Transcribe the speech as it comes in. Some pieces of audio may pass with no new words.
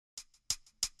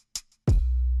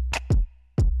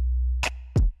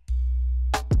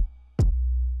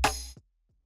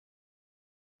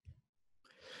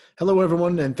Hello,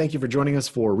 everyone, and thank you for joining us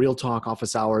for Real Talk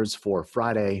Office Hours for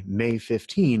Friday, May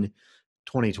 15,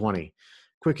 2020.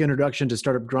 Quick introduction to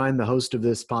Startup Grind, the host of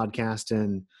this podcast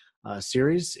and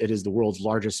series. It is the world's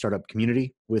largest startup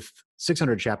community with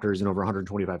 600 chapters in over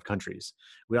 125 countries.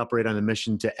 We operate on a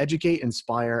mission to educate,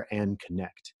 inspire, and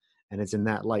connect. And it's in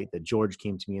that light that George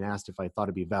came to me and asked if I thought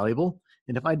it'd be valuable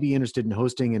and if I'd be interested in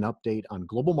hosting an update on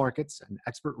global markets and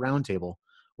expert roundtable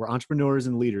where entrepreneurs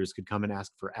and leaders could come and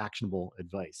ask for actionable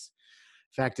advice.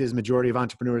 Fact is, majority of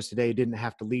entrepreneurs today didn't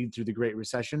have to lead through the Great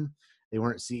Recession. They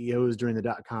weren't CEOs during the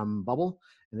dot-com bubble,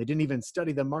 and they didn't even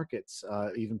study the markets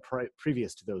even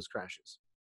previous to those crashes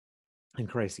and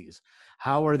crises.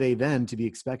 How are they then to be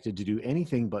expected to do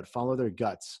anything but follow their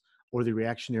guts or the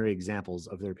reactionary examples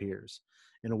of their peers?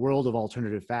 In a world of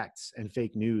alternative facts and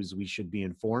fake news, we should be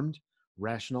informed,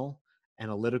 rational,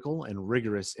 analytical, and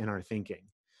rigorous in our thinking.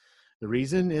 The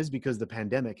reason is because the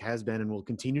pandemic has been and will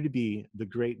continue to be the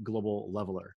great global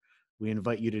leveler. We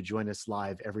invite you to join us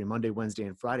live every Monday, Wednesday,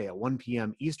 and Friday at 1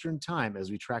 p.m. Eastern Time as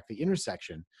we track the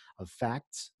intersection of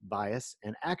facts, bias,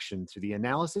 and action through the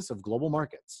analysis of global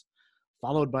markets,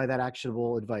 followed by that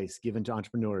actionable advice given to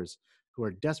entrepreneurs who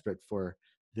are desperate for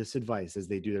this advice as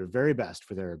they do their very best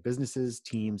for their businesses,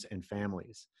 teams, and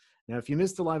families. Now, if you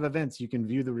missed the live events, you can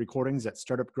view the recordings at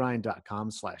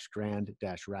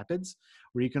startupgrind.com/grand-rapids,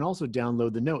 where you can also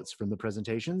download the notes from the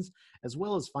presentations, as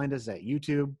well as find us at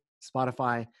YouTube,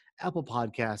 Spotify, Apple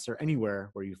Podcasts, or anywhere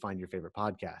where you find your favorite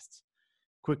podcasts.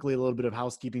 Quickly, a little bit of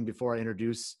housekeeping before I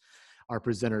introduce our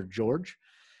presenter, George.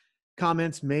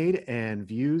 Comments made and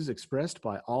views expressed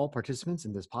by all participants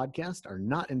in this podcast are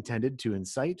not intended to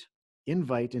invite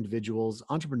individuals,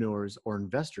 entrepreneurs, or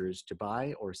investors to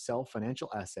buy or sell financial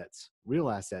assets, real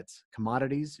assets,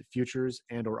 commodities, futures,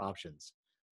 and or options.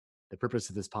 The purpose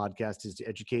of this podcast is to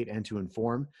educate and to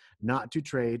inform, not to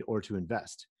trade or to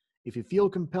invest. If you feel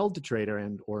compelled to trade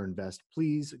or invest,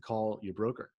 please call your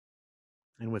broker.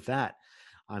 And with that,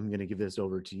 I'm going to give this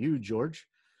over to you, George.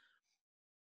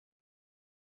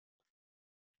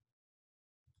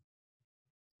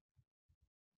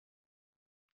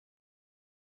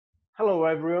 Hello,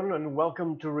 everyone, and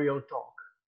welcome to Real Talk.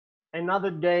 Another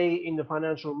day in the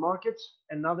financial markets,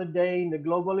 another day in the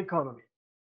global economy.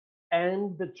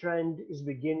 And the trend is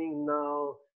beginning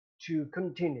now to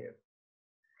continue.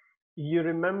 You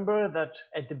remember that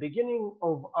at the beginning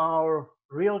of our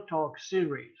Real Talk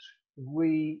series,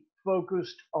 we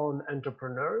focused on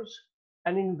entrepreneurs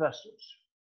and investors.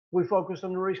 We focused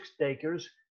on risk takers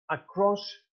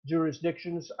across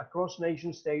jurisdictions, across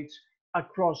nation states,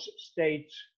 across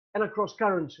states, and across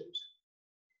currencies.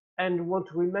 And what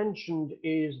we mentioned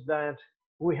is that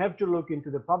we have to look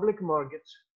into the public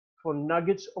markets for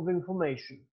nuggets of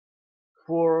information,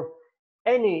 for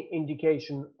any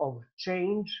indication of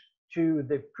change to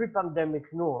the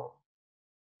pre-pandemic norm.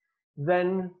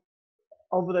 Then,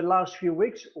 over the last few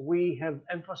weeks, we have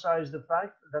emphasized the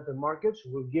fact that the markets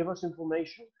will give us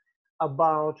information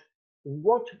about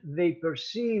what they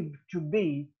perceive to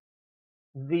be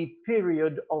the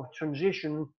period of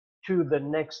transition to the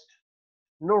next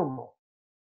normal.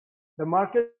 The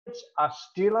markets are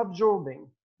still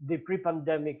absorbing the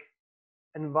pre-pandemic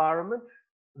environment.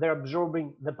 They're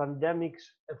absorbing the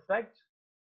pandemic's effect,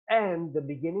 and they're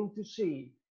beginning to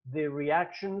see the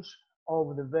reactions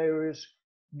of the various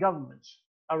governments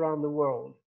around the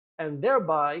world, and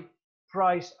thereby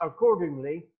price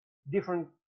accordingly different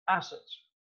assets,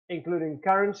 including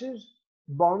currencies,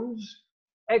 bonds,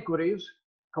 equities,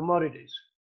 commodities,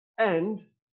 and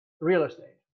real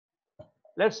estate.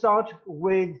 Let's start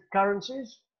with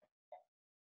currencies.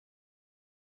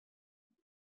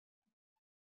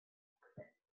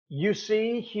 You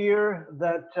see here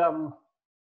that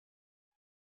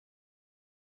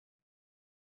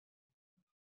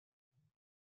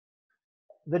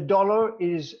the dollar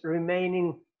is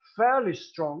remaining fairly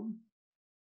strong.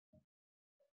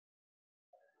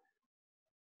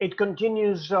 It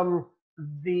continues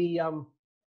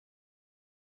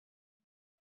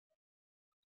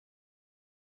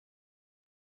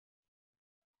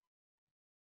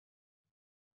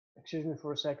excuse me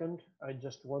for a second. I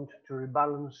just want to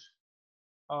rebalance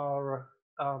our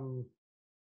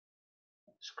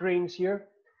screens here.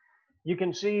 You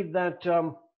can see that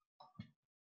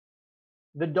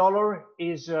the dollar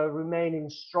is remaining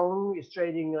strong. It's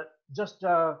trading at just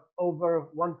over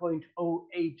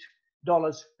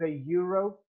 $1.08 per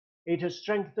euro. It has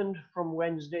strengthened from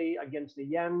Wednesday against the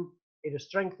yen. It has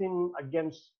strengthened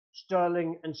against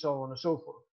sterling, and so on and so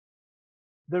forth.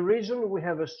 The reason we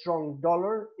have a strong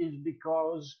dollar is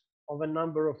because of a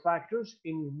number of factors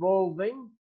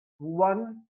involving: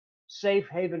 one, safe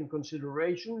haven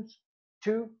considerations;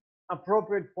 two,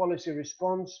 appropriate policy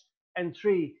response, and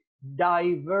three,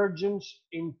 divergence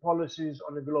in policies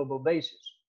on a global basis.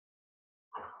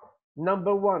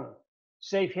 Number one,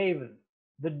 safe haven.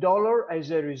 The dollar as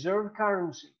a reserve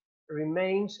currency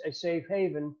remains a safe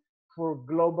haven for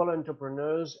global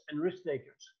entrepreneurs and risk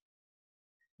takers.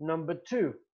 Number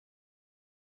two,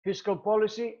 fiscal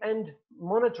policy and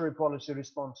monetary policy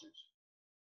responses.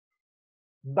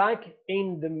 Back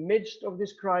in the midst of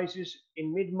this crisis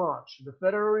in mid-March, the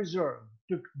Federal Reserve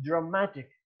took dramatic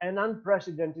and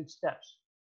unprecedented steps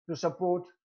to support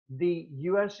the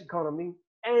US economy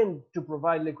and to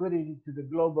provide liquidity to the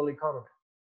global economy.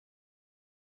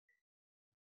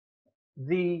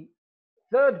 The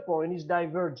third point is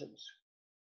divergence.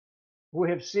 We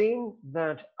have seen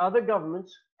that other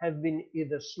governments have been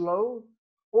either slow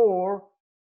or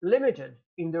limited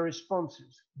in their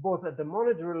responses, both at the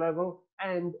monetary level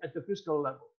and at the fiscal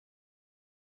level.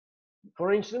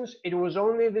 For instance, it was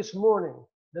only this morning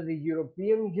that the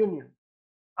European Union,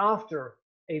 after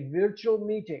a virtual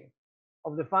meeting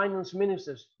of the finance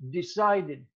ministers,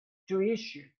 decided to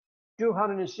issue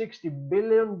 $260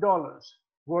 billion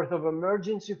worth of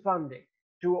emergency funding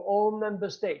to all member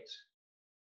states.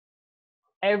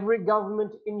 Every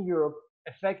government in Europe,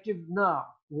 effective now,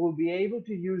 will be able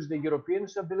to use the European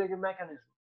Stability Mechanism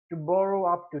to borrow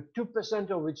up to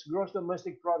 2% of its gross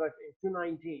domestic product in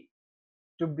 2019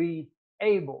 to be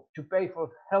able to pay for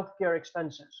healthcare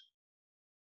expenses.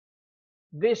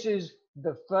 This is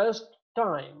the first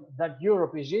time that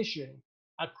Europe is issuing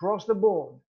across the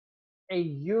board a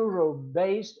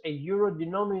euro-based, a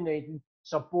euro-denominated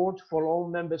support for all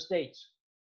member states.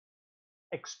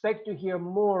 Expect to hear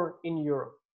more in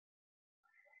Europe.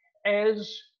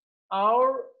 As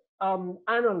our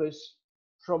analysts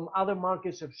from other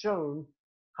markets have shown,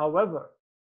 however,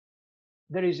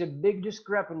 there is a big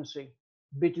discrepancy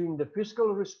between the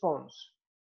fiscal response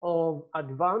of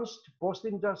advanced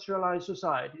post-industrialized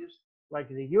societies like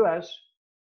the US,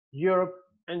 Europe,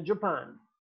 and Japan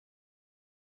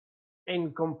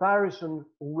in comparison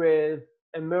with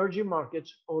emerging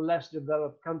markets or less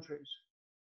developed countries.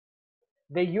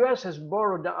 The US has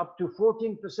borrowed up to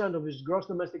 14% of its gross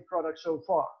domestic product so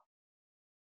far.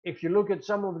 If you look at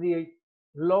some of the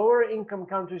lower income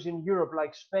countries in Europe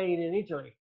like Spain and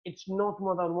Italy, it's not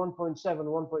more than 1.7,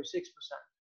 1.6%.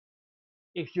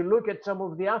 If you look at some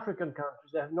of the African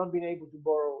countries, they have not been able to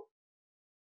borrow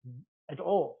at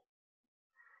all.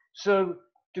 So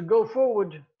to go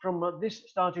forward from this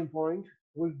starting point,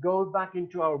 we'll go back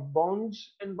into our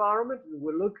bonds environment.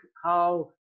 We'll look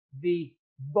how the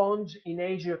bonds in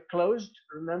Asia closed.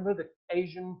 Remember, the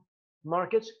Asian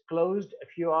markets closed a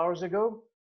few hours ago.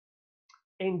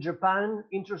 In Japan,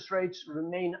 interest rates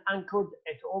remain anchored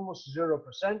at almost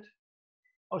 0%.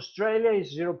 Australia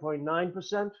is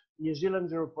 0.9%, New Zealand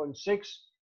 0.6%,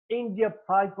 India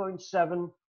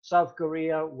 5.7%, South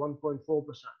Korea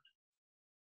 1.4%.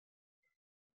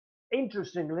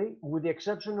 Interestingly, with the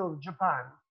exception of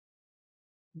Japan,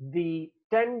 the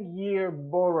 10-year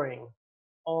borrowing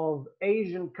of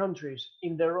Asian countries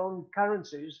in their own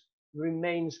currencies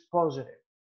remains positive.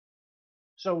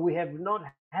 So we have not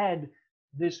had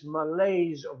this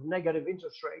malaise of negative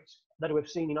interest rates that we've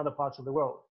seen in other parts of the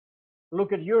world.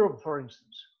 Look at Europe, for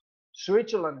instance.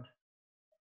 Switzerland,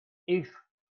 if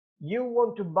you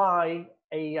want to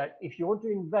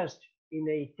invest in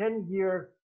a 10-year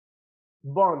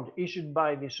bond issued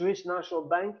by the Swiss National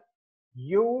Bank,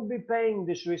 you will be paying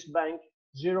the Swiss bank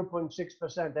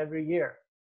 0.6% every year.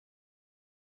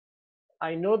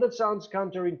 I know that sounds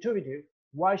counterintuitive.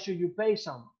 Why should you pay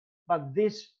some? But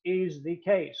this is the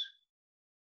case.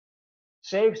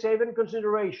 Safe haven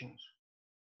considerations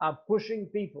are pushing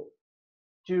people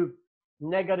to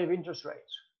negative interest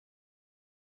rates.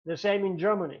 The same in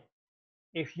Germany.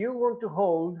 If you want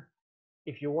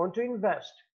to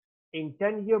invest in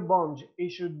 10-year bonds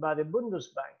issued by the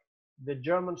Bundesbank, the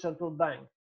German central bank,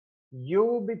 you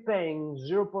will be paying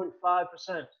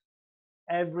 0.5%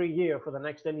 every year for the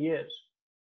next 10 years.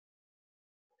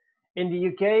 In the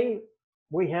UK,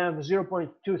 we have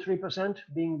 0.23%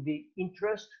 being the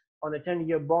interest on a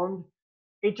 10-year bond.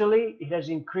 Italy, it has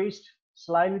increased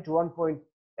slightly to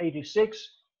 1.86,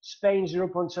 Spain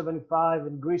 0.75,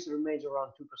 and Greece remains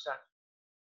around 2%.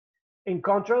 In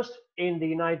contrast, in the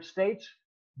United States,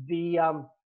 the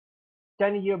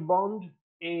 10-year bond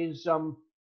is at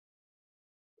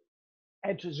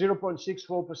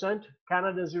 0.64%,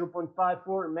 Canada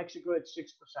 0.54%, and Mexico at 6%.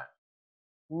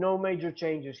 No major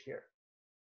changes here.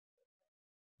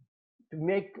 To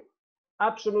make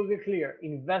absolutely clear,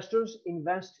 investors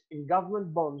invest in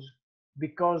government bonds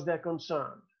because they're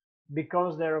concerned,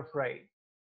 because they're afraid.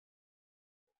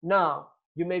 Now,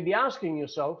 you may be asking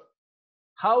yourself,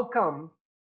 How come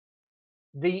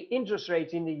the interest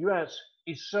rate in the US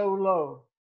is so low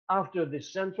after the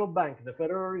central bank, the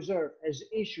Federal Reserve, has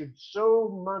issued so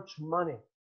much money,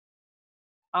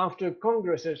 after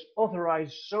Congress has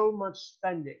authorized so much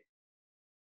spending?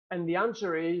 And the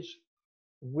answer is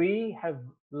we have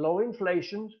low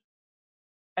inflation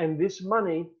and this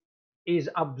money is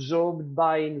absorbed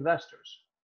by investors.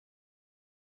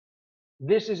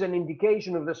 This is an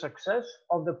indication of the success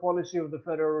of the policy of the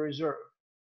Federal Reserve.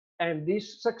 And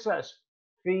this success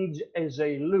feeds as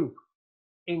a loop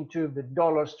into the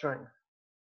dollar strength.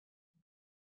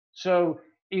 So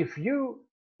if you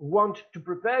want to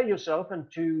prepare yourself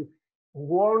and to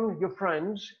warn your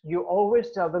friends, you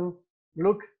always tell them,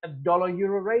 look at dollar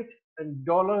euro rate and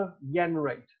dollar yen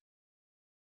rate.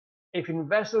 If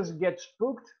investors get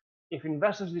spooked, if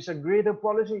investors disagree with the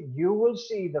policy, you will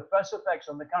see the first effects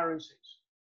on the currencies.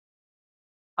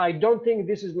 I don't think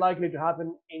this is likely to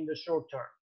happen in the short term.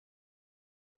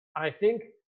 I think,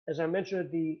 as I mentioned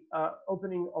at the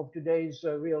opening of today's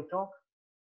Real Talk,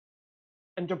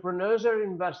 entrepreneurs and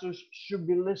investors should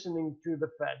be listening to the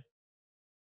Fed.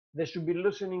 They should be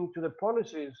listening to the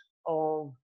policies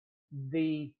of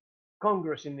the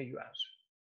Congress in the US,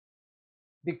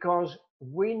 because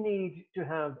we need to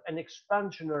have an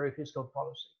expansionary fiscal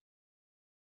policy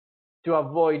to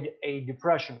avoid a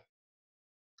depression.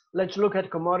 Let's look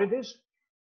at commodities.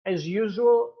 As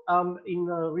usual, in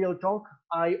Real Talk,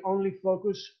 I only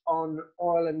focus on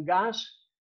oil and gas.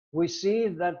 We see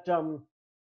that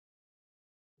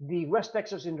the West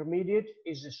Texas Intermediate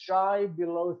is shy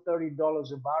below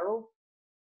 $30 a barrel.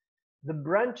 The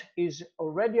Brent is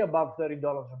already above $30 a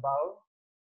barrel,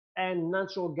 and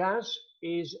natural gas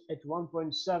is at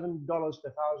 $1.7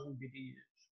 per thousand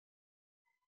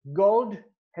BTUs. Gold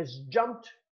has jumped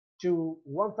to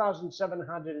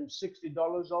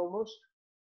 $1,760 almost.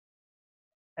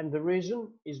 And the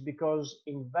reason is because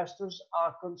investors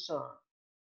are concerned.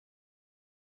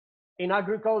 In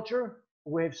agriculture,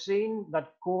 we've seen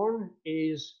that corn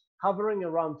is hovering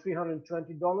around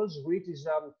 $320, wheat is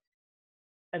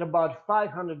at about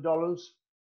 $500,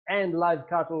 and live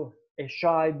cattle is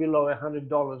shy below $100 per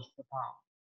pound.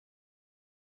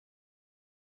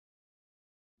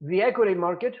 The equity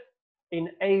market in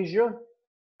Asia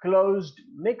closed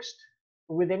mixed,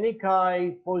 with the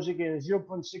Nikkei posing a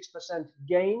 0.6%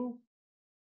 gain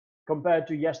compared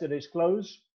to yesterday's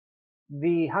close.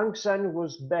 The Hang Seng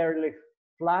was barely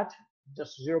flat,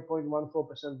 just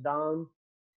 0.14% down.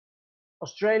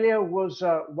 Australia was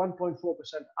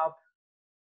 1.4% up,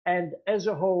 and as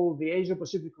a whole, the Asia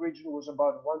Pacific region was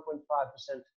about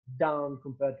 1.5% down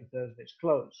compared to Thursday's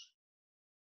close.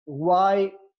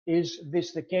 Why is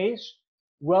this the case?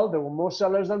 Well, there were more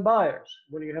sellers than buyers.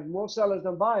 When you have more sellers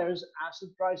than buyers,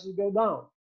 asset prices go down.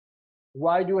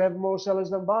 Why do we have more sellers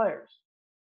than buyers?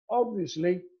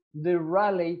 Obviously, the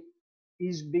rally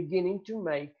is beginning to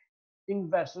make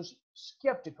investors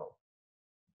skeptical.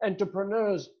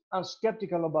 Entrepreneurs are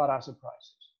skeptical about asset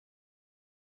prices.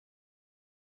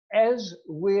 As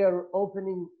we're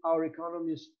opening our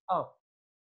economies up,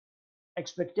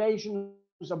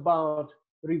 expectations about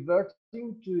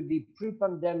reverting to the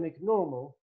pre-pandemic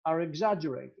normal are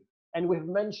exaggerated. And we've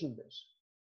mentioned this.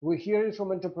 We hear it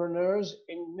from entrepreneurs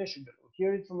in Michigan. We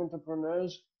hear it from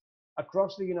entrepreneurs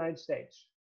across the United States.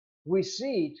 We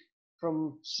see it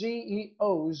from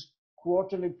CEOs'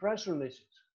 quarterly press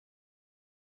releases.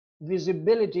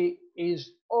 Visibility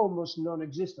is almost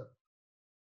non-existent.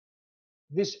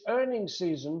 This earnings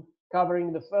season,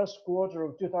 covering the first quarter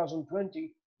of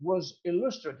 2020, was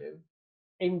illustrative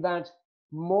in that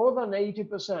more than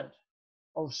 80%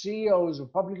 of CEOs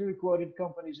of publicly quoted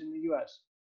companies in the US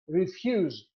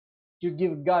refuse to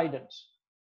give guidance.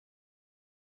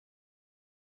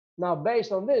 Now,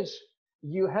 based on this,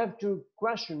 you have to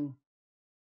question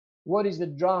what is the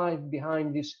drive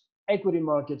behind this equity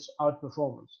market's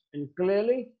outperformance. And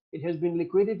clearly, it has been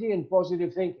liquidity and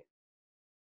positive thinking.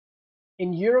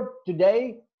 In Europe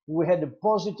today, we had a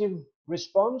positive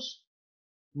response,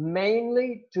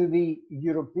 mainly to the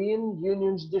European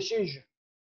Union's decision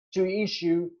to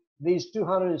issue these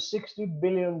 $260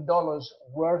 billion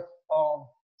worth of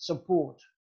support.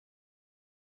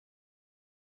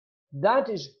 That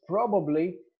is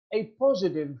probably a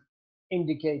positive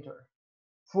indicator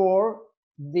for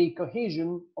the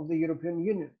cohesion of the European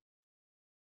Union.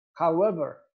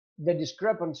 However, the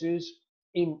discrepancies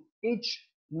in each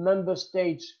member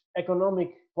state's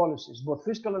economic policies, both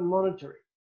fiscal and monetary,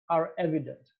 are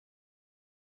evident.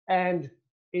 And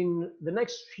in the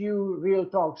next few Real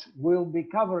Talks, we'll be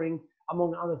covering,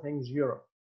 among other things, Europe.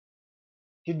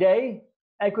 Today,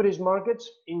 equities markets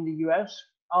in the US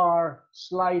are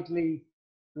slightly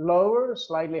lower,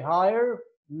 slightly higher,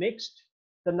 mixed.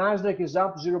 The Nasdaq is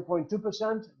up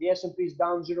 0.2%, the S&P is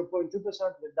down 0.2%,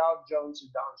 the Dow Jones is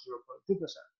down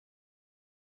 0.2%.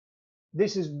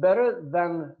 This is better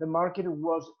than the market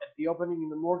was at the opening in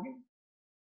the morning,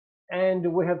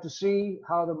 and we have to see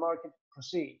how the market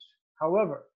proceeds.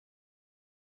 However,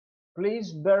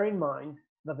 please bear in mind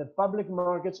that the public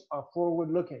markets are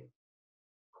forward-looking,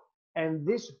 and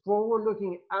this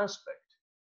forward-looking aspect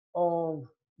of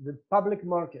the public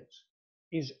markets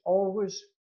is always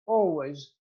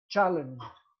challenged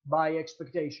by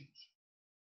expectations.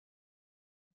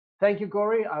 Thank you,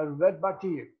 Corey. I'll revert back to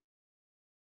you.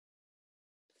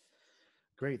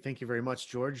 Great. Thank you very much,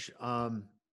 George. What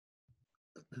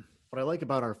I like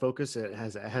about our focus, it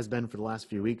has been for the last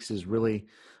few weeks, is really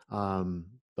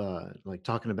like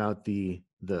talking about the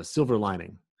silver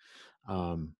lining.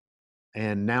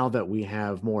 And now that we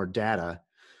have more data,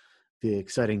 the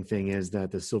exciting thing is that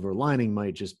the silver lining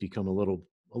might just become a little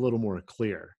more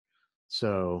clear.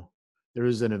 So there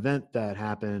was an event that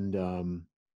happened in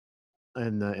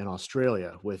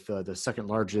Australia with the second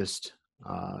largest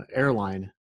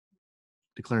airline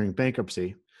declaring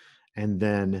bankruptcy, and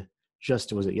then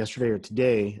was it yesterday or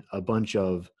today, a bunch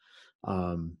of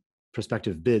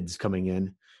prospective bids coming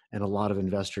in, and a lot of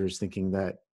investors thinking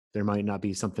that there might not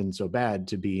be something so bad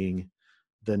to being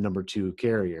the number 2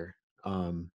 carrier.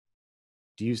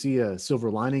 Do you see a silver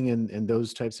lining in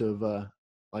those types of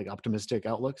like optimistic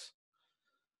outlooks?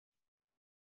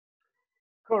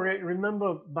 Corey,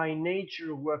 remember, by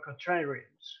nature we're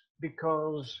contrarians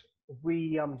because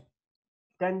we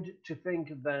tend to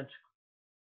think that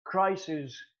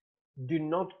crises do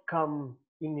not come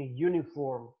in a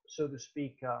uniform, so to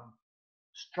speak,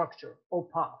 structure or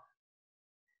path.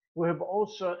 We have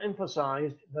also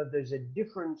emphasized that there's a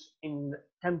difference in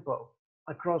tempo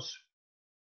across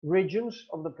regions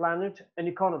of the planet and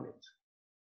economies.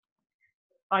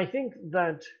 I think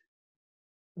that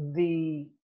the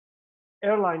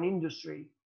airline industry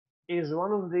is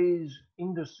one of these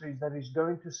industries that is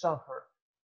going to suffer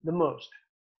the most.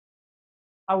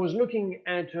 I was looking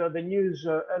at the news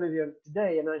earlier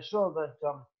today, and I saw that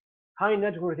high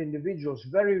net worth individuals,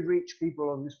 very rich people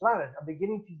on this planet, are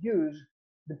beginning to use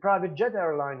the private jet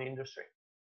airline industry.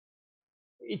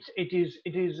 It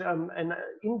is an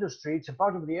industry, it's a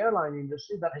part of the airline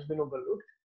industry that has been overlooked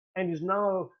and is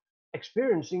now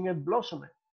experiencing a blossoming.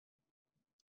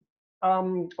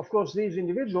 Of course, these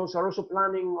individuals are also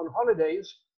planning on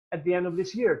holidays at the end of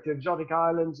this year to exotic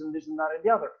islands and this and that and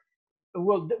the other.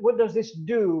 Well, what does this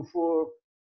do for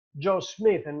Joe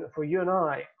Smith and for you and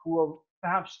I, who are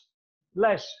perhaps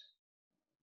less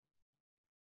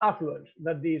affluent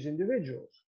than these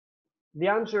individuals? The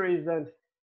answer is that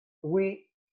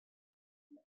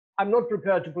I'm not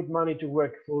prepared to put money to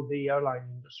work for the airline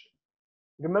industry.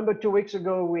 Remember 2 weeks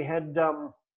ago, we had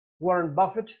Warren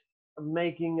Buffett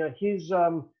making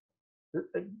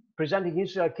presenting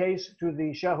his case to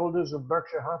the shareholders of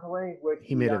Berkshire Hathaway. Where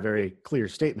he made a very clear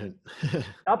statement.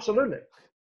 Absolutely.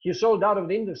 He sold out of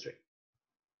the industry.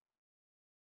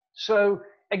 So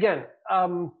again,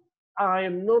 I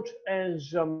am not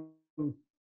as,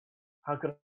 how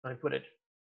could I put it,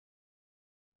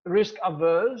 risk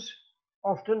averse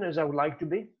often as I would like to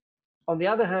be. On the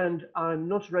other hand, I'm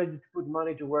not ready to put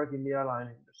money to work in the airline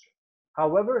industry.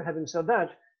 However, having said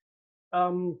that,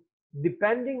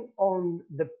 depending on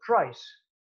the price,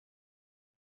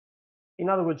 in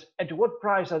other words, at what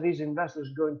price are these investors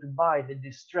going to buy the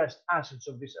distressed assets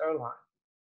of this airline?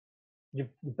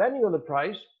 Depending on the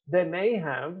price, they may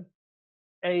have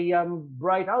a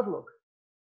bright outlook.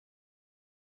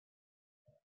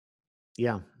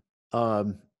 Yeah.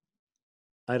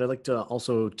 I'd like to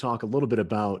also talk a little bit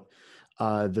about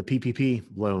the PPP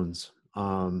loans.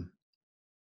 A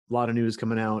lot of news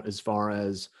coming out as far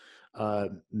as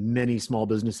many small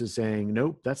businesses saying,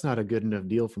 nope, that's not a good enough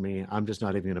deal for me. I'm just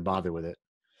not even going to bother with it.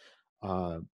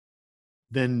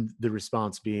 Then the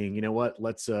response being, you know what,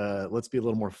 let's be a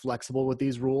little more flexible with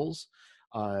these rules.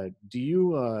 Do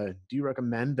you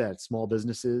recommend that small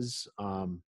businesses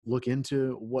look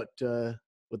into what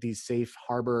these safe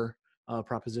harbor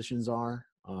propositions are?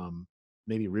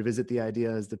 Maybe revisit the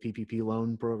idea as the PPP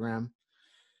loan program.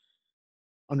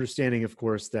 Understanding, of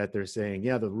course, that they're saying,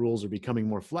 yeah, the rules are becoming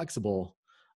more flexible,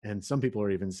 and some people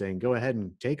are even saying, go ahead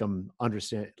and take them.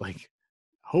 Understand, like,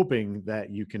 hoping that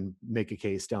you can make a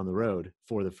case down the road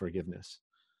for the forgiveness.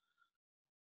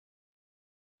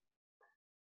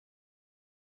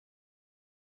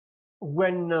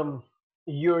 When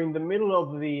you're in the middle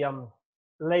of the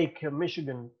Lake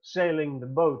Michigan sailing the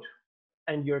boat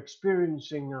and you're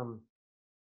experiencing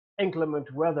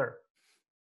inclement weather,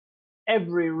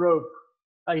 every rope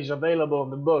is available on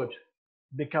the boat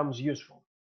becomes useful.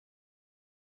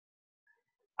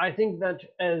 I think that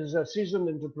as seasoned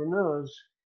entrepreneurs,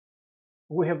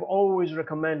 we have always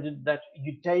recommended that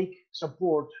you take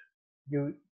support,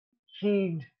 you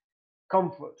heed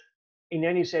comfort in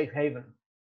any safe haven,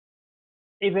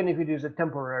 even if it is a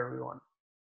temporary one.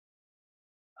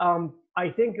 I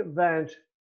think that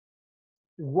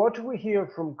what we hear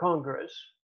from Congress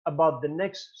about the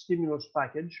next stimulus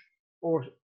package or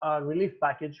relief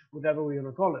package, whatever we want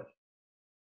to call it,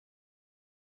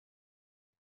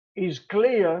 is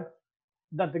clear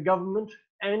that the government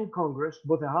and Congress,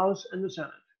 both the House and the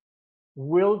Senate,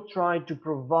 will try to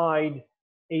provide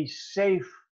a safe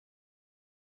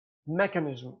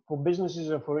mechanism for businesses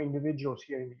and for individuals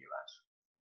here in the US.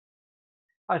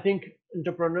 I think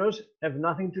entrepreneurs have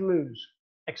nothing to lose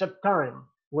except time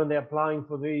when they're applying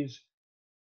for these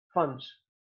funds.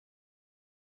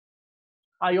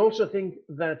 I also think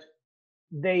that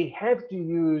they have to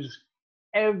use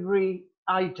every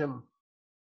item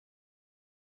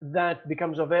that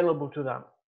becomes available to them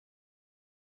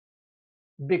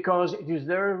because it is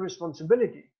their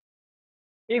responsibility,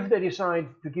 if they decide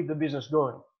to keep the business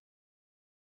going,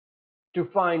 to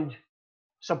find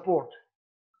support.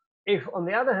 If, on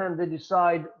the other hand, they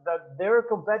decide that their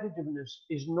competitiveness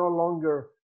is no longer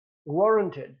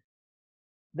warranted,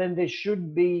 then they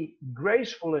should be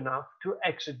graceful enough to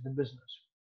exit the business.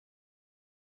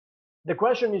 The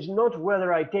question is not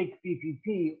whether I take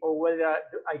PPP or whether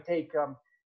I take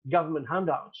government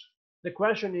handouts. The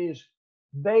question is,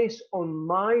 based on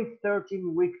my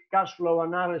 13-week cash flow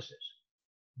analysis,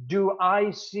 do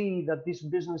I see that this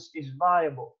business is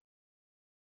viable?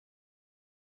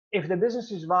 If the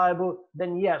business is viable,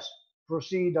 then yes,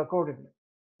 proceed accordingly.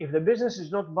 If the business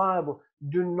is not viable,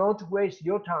 do not waste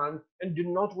your time and do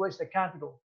not waste the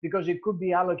capital because it could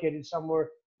be allocated somewhere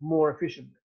more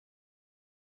efficiently.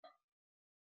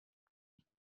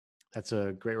 That's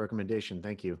a great recommendation.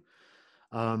 Thank you.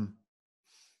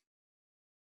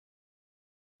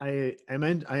 I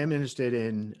am interested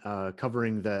in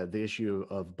covering the issue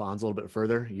of bonds a little bit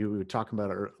further. You were talking about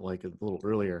it like a little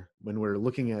earlier when we're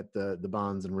looking at the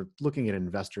bonds and we're looking at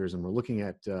investors and we're looking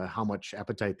at how much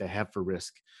appetite they have for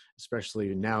risk,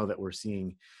 especially now that we're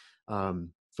seeing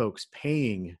folks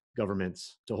paying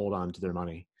governments to hold on to their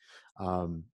money.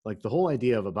 Like the whole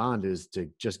idea of a bond is to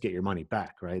just get your money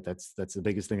back, right? That's the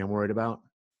biggest thing I'm worried about.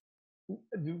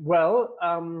 Well,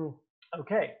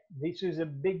 okay, this is the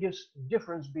biggest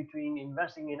difference between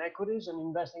investing in equities and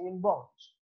investing in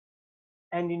bonds.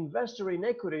 An investor in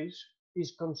equities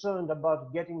is concerned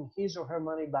about getting his or her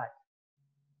money back.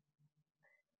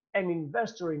 An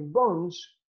investor in bonds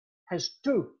has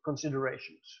two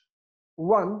considerations.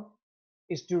 One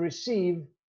is to receive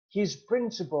his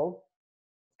principal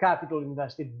capital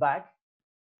invested back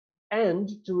and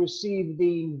to receive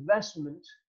the investment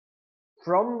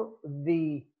from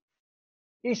the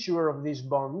issuer of these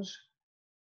bonds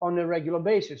on a regular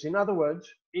basis. In other words,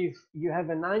 if you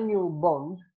have an annual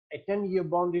bond, a 10-year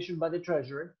bond issued by the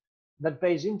Treasury that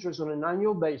pays interest on an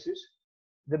annual basis,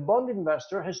 the bond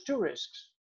investor has two risks.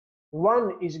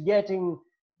 One is getting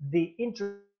the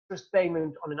interest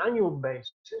payment on an annual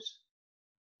basis,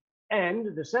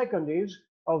 and the second is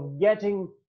of getting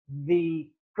the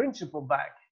principal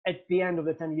back at the end of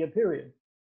the 10-year period.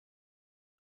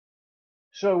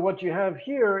 So what you have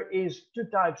here is two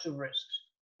types of risks,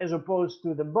 as opposed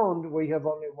to the bond where you have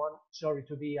only one,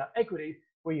 to the equity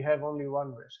where you have only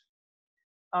one risk.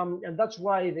 And that's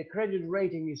why the credit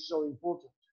rating is so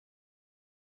important.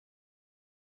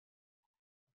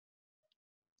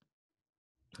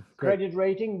 Great. Credit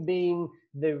rating being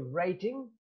the rating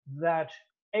that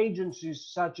agencies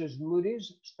such as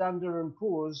Moody's, Standard &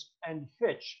 Poor's, and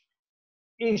Fitch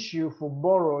issue for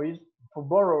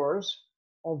borrowers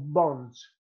of bonds,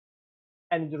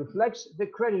 and it reflects the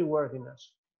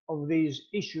creditworthiness of these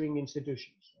issuing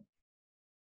institutions.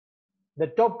 The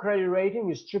top credit rating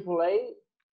is AAA.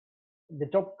 The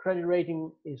top credit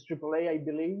rating is AAA, I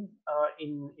believe,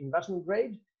 in investment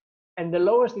grade, and the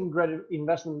lowest in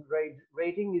investment grade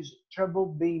rating is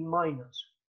BBB minus.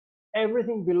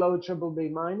 Everything below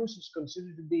BBB minus is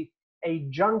considered to be a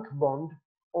junk bond,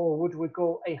 or what we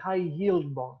call a high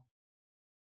yield bond.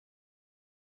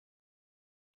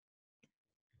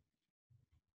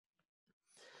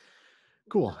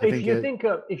 Cool. If you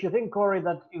think, Corey,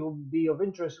 that it would be of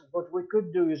interest, what we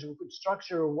could do is we could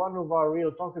structure one of our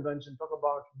Real Talk events and talk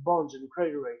about bonds and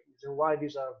credit ratings and why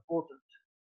these are important.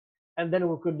 And then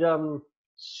we could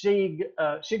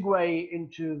segue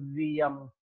into the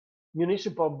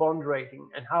municipal bond rating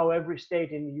and how every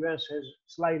state in the US has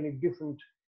slightly different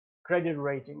credit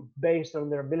rating based on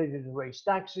their ability to raise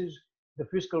taxes, the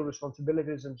fiscal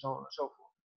responsibilities, and so on and so forth.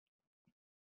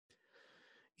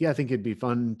 Yeah, I think it'd be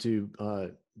fun to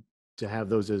have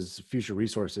those as future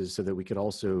resources so that we could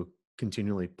also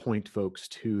continually point folks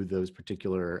to those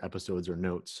particular episodes or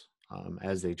notes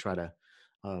as they try to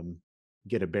um,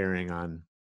 get a bearing on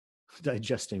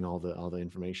digesting all the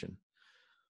information.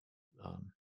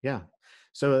 Yeah,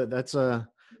 so that's all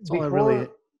I really.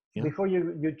 Before Yeah. before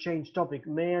you change topic,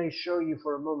 may I show you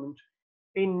for a moment?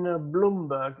 In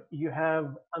Bloomberg, you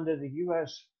have under the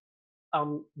US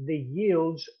the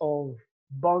yields of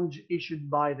bonds issued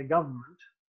by the government.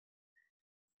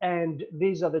 And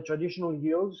these are the traditional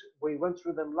yields. We went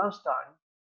through them last time.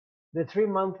 The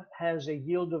 3-month has a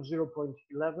yield of 0.11,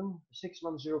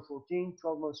 6-month 0.14,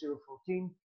 12-month 0.14,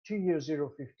 2-year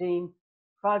 0.15,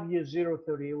 5-year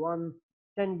 0.31,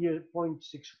 10-year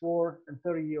 0.64, and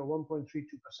 30-year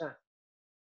 1.32%.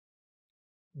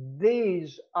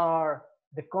 These are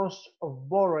the costs of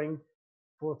borrowing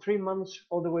for 3 months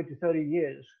all the way to 30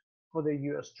 years for the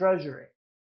US Treasury.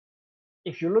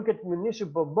 If you look at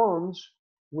municipal bonds,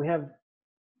 we have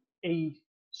a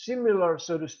similar,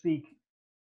 so to speak,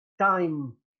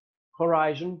 time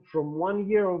horizon from 1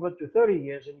 year over to 30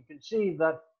 years. And you can see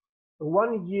that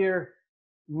 1 year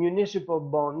municipal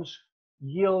bonds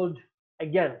yield,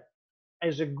 again,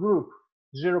 as a group,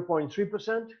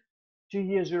 0.3%, 2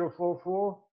 year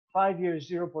 0.44, 5 years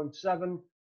 0.7,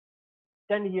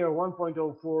 10-year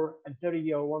 1.04, and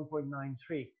 30-year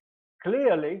 1.93.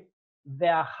 Clearly, they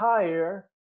are higher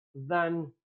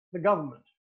than the government,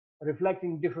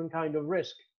 reflecting different kind of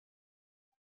risk.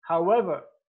 However,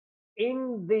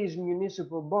 in these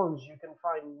municipal bonds, you can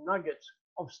find nuggets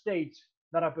of states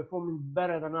that are performing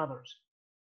better than others.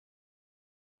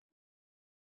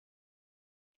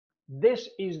 This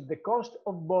is the cost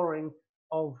of borrowing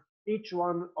of each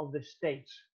one of the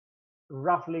states,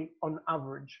 roughly on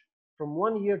average, from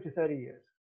 1 year to 30 years.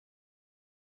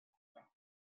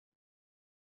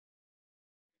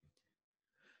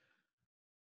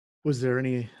 Was there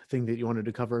anything that you wanted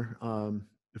to cover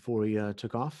before we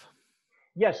took off?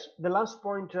 Yes, the last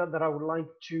point that I would like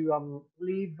to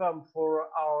leave for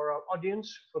our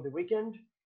audience for the weekend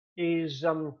is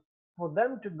for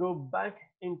them to go back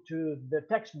into the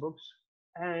textbooks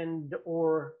and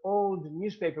or old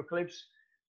newspaper clips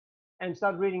and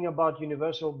start reading about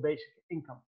universal basic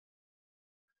income.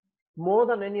 More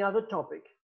than any other topic,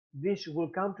 this will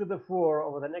come to the fore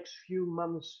over the next few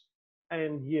months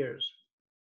and years.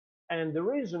 And the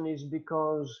reason is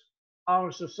because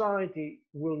our society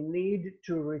will need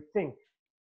to rethink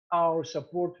our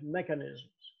support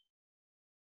mechanisms.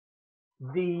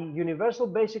 The universal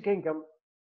basic income,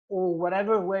 or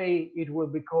whatever way it will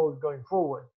be called going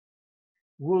forward,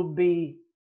 will be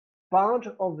part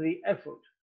of the effort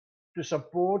to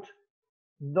support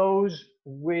those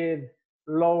with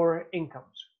lower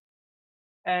incomes.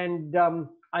 And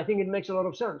I think it makes a lot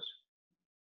of sense.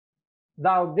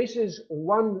 Now, this is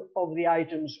one of the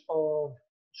items of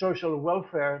social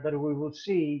welfare that we will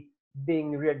see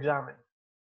being re-examined.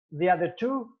 The other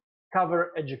two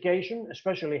cover education,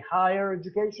 especially higher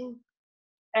education,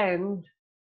 and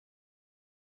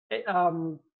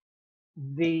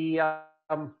the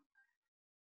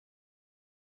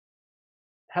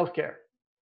healthcare.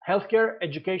 Healthcare,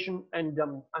 education, and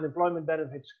unemployment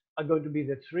benefits are going to be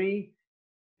the three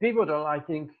pivotal, I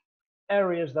think,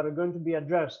 areas that are going to be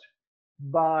addressed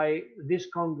by this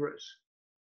Congress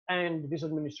and this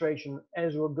administration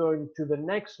as we're going to the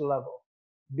next level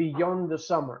beyond the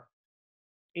summer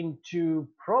into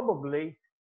probably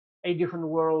a different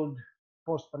world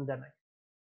post-pandemic.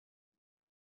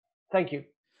 Thank you.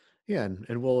 Yeah,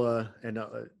 and we'll a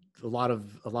lot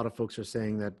of folks are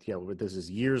saying that this is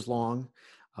years long.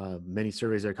 Many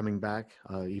surveys are coming back.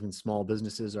 Even small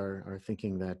businesses are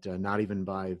thinking that not even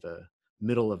by the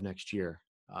middle of next year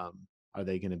are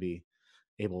they going to be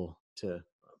able to.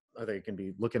 Are they going to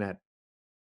be looking at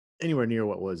anywhere near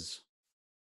what was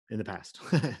in the past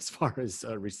as far as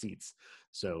receipts?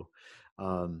 So,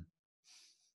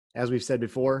 as we've said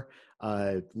before,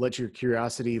 let your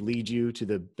curiosity lead you to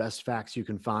the best facts you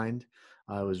can find.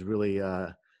 I was really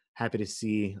happy to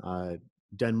see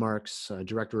Denmark's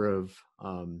director of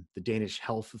the Danish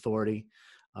Health Authority,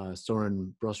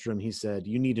 Soren Brostrøm. He said,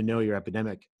 "You need to know your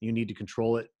epidemic. You need to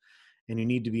control it, and you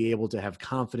need to be able to have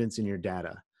confidence in your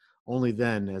data. Only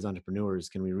then, as entrepreneurs,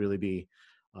 can we really be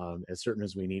as certain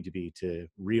as we need to be to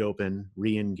reopen,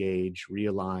 re-engage,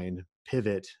 realign,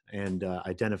 pivot, and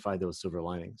identify those silver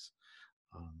linings."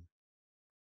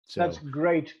 That's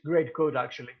great quote,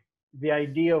 actually. The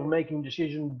idea of making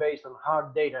decisions based on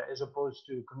hard data as opposed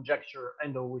to conjecture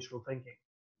and or wishful thinking.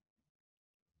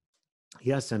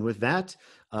 Yes, and with that,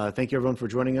 thank you everyone for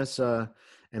joining us,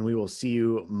 and we will see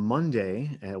you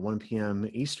Monday at 1 p.m.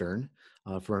 Eastern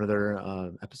for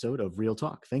another episode of Real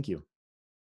Talk. Thank you.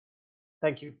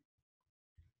 Thank you.